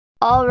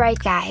Alright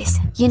guys,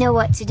 you know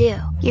what to do.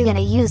 You're gonna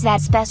use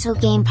that special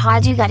game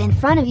pod you got in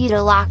front of you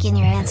to lock in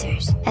your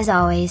answers. As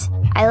always,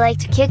 I like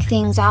to kick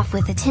things off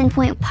with a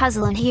 10-point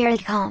puzzle, and here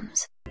it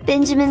comes.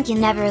 Benjamin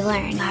can never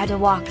learn how to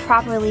walk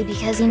properly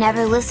because he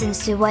never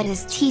listens to what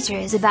his teacher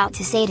is about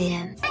to say to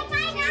him.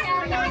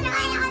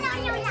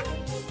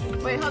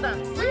 Wait, hold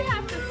on. We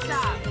have to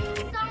stop.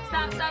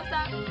 Stop.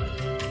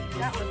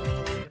 That wasn't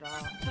good at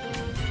all.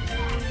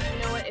 You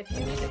know what? If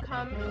you need to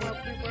come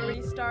where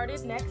we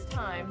started next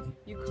time,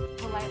 you could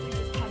politely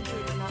just come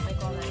through and not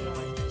make all that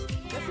noise.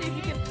 Let's see if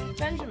you can.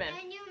 Benjamin.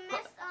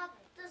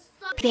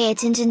 Pay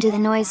attention to the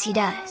noise he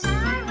does.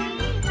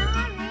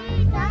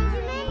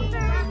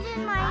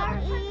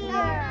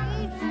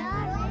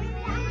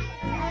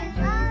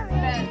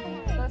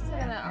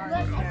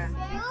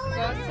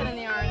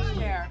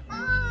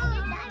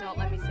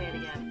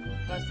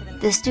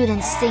 The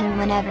students sing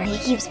whenever he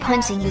keeps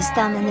punching his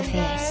thumb in the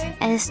face,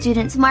 and the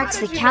students marks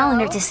the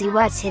calendar to see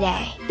what's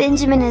today.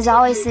 Benjamin is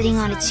always sitting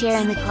on a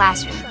chair in the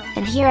classroom,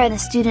 and here are the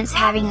students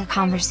having a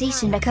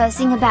conversation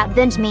discussing about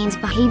Benjamin's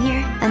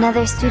behavior.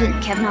 Another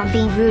student kept on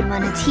being rude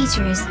when a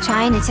teacher is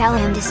trying to tell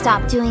him to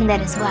stop doing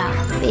that as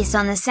well. Based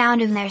on the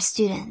sound of their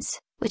students,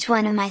 which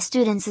one of my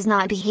students is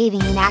not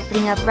behaving and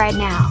acting up right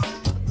now?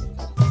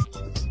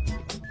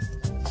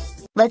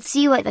 Let's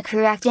see what the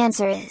correct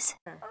answer is.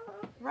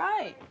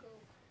 Right.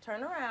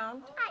 Turn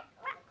around.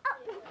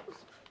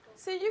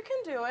 See, you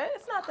can do it.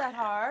 It's not that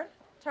hard.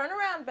 Turn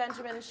around,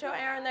 Benjamin, and show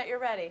Aaron that you're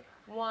ready.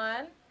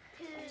 1,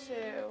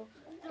 2,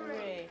 3.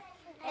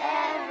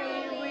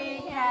 Every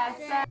week has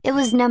seven. It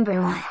was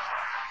number 1.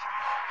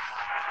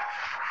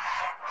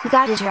 Who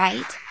got it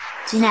right?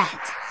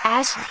 Jeanette,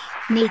 Ashley,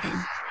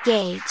 Nathan,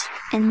 Gage,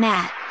 and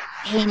Matt.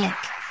 Hey Nick,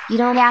 you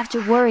don't have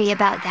to worry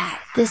about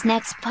that. This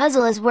next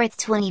puzzle is worth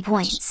 20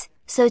 points.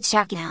 So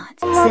check it out.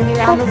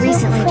 Cinderelmo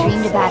recently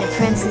dreamed about a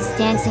princess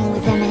dancing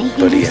with him, and he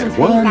can do some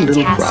pretty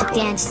fantastic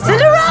dance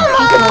steps. Cinderelmo!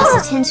 Pay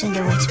close attention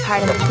to which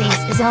part of the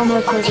face is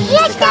Elmo closing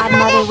as the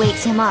godmother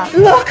wakes him up.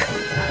 Look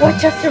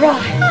what just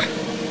arrived.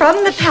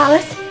 From the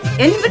palace,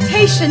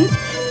 invitations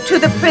to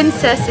the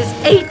princess's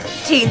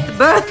 18th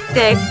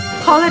birthday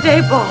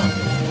holiday ball.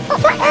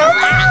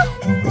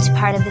 Which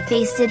part of the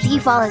face did he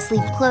fall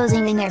asleep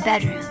closing in their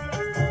bedroom?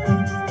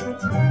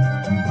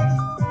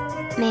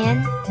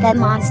 Man, that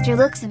monster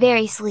looks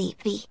very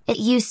sleepy. It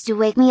used to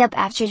wake me up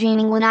after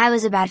dreaming when I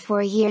was about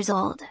 4 years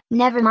old.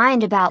 Never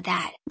mind about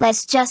that.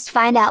 Let's just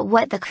find out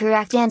what the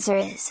correct answer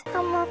is.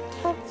 I'm gonna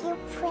pick you,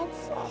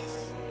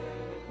 princess.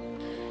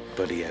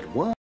 But he had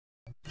one.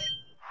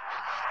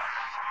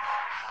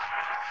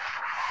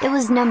 It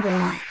was number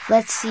 1.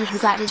 Let's see who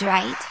got it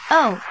right.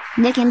 Oh,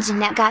 Nick and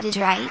Jeanette got it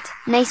right.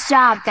 Nice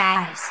job,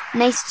 guys.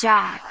 Nice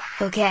job.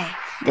 Okay,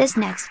 this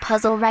next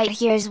puzzle right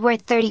here is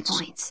worth 30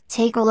 points.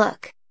 Take a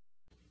look.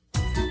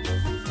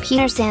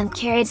 Peter Sam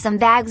carried some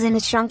bags in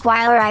the trunk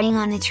while riding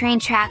on the train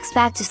tracks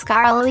back to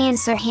Scarlowy and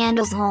Sir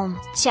Handel's home.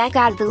 Check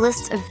out the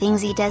list of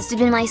things he does to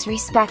be nice,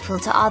 respectful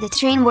to all the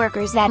train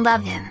workers that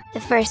love him.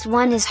 The first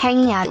one is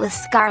hanging out with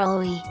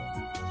Scarlowy.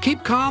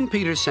 Keep calm,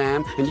 Peter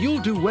Sam, and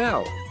you'll do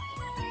well.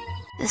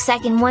 The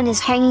second one is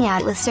hanging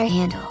out with Sir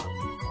Handel.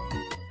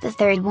 The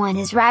third one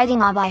is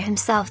riding all by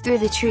himself through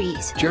the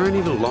trees.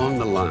 Journeyed along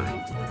the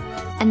line.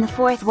 And the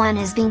fourth one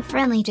is being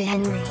friendly to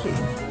Henry.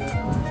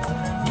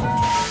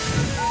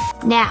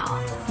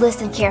 Now,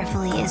 listen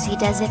carefully as he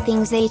does the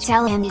things they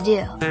tell him to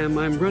do.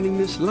 I'm running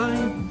this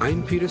line.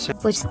 I'm Peter Sam.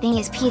 Which thing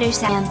is Peter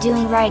Sam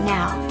doing right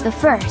now? The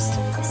first,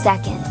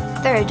 second,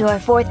 third, or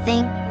fourth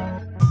thing?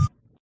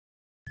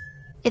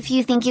 If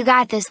you think you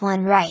got this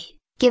one right,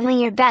 give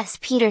me your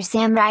best Peter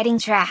Sam riding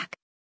track.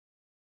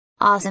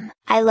 Awesome,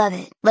 I love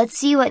it. Let's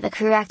see what the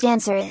correct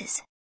answer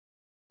is.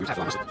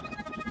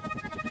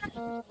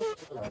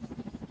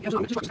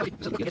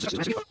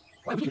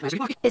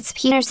 It's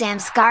Peter Sam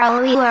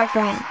Scarlowy, our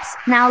friends.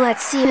 Now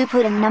let's see who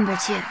put in number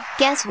 2.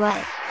 Guess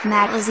what?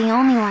 Matt was the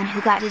only one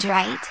who got it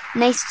right.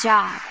 Nice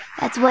job.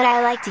 That's what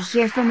I like to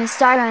hear from a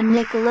star on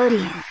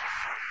Nickelodeon.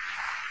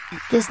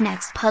 This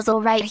next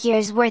puzzle right here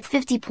is worth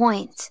 50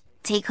 points.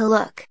 Take a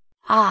look.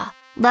 Ah,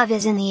 love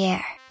is in the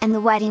air, and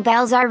the wedding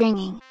bells are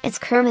ringing. It's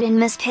Kermit and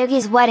Miss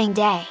Piggy's wedding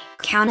day.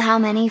 Count how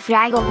many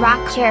Fraggle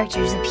Rock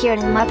characters appeared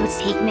in Muppets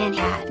Take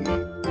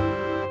Manhattan.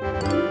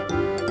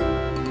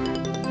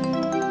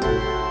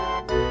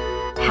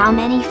 How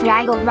many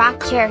Fraggle Rock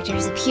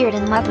characters appeared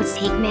in Muppets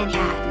Take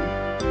Manhattan?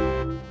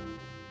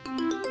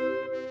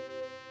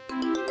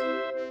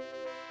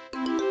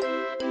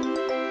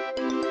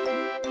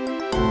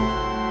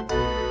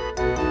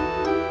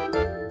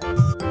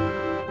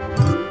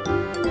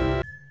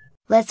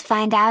 Let's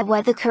find out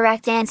what the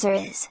correct answer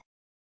is.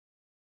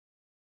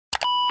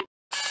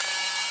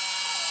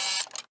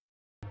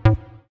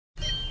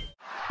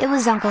 It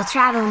was Uncle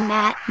Traveling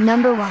Matt,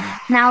 number 1.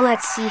 Now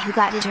let's see who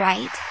got it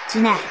right.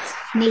 Jeanette,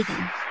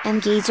 Nathan,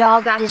 and Gage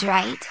all got it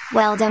right.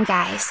 Well done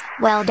guys,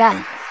 well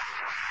done.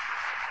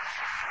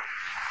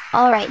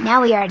 Alright,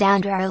 now we are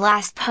down to our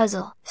last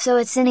puzzle, so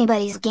it's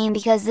anybody's game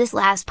because this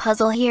last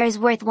puzzle here is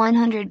worth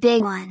 100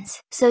 big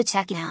ones, so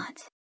check it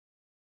out.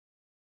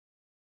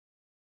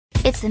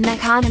 It's the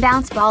Mechana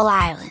Bounce Ball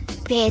Island.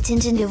 Pay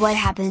attention to what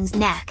happens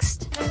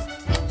next.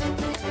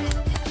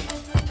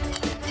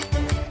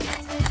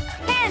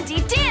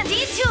 Handy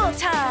dandy tool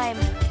time!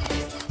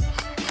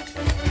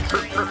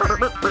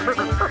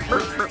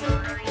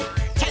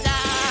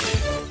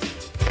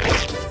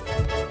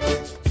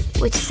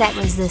 Which set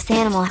was this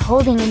animal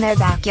holding in their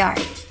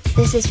backyard?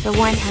 This is for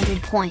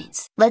 100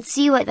 points. Let's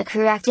see what the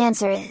correct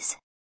answer is.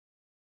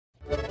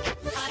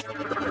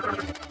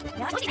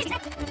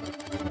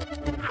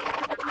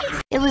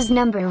 It was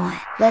number 1.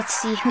 Let's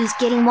see who's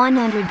getting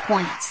 100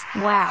 points.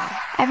 Wow,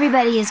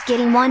 everybody is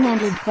getting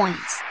 100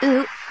 points.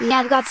 Ooh, we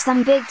have got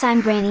some big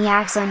time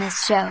brainiacs on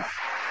this show.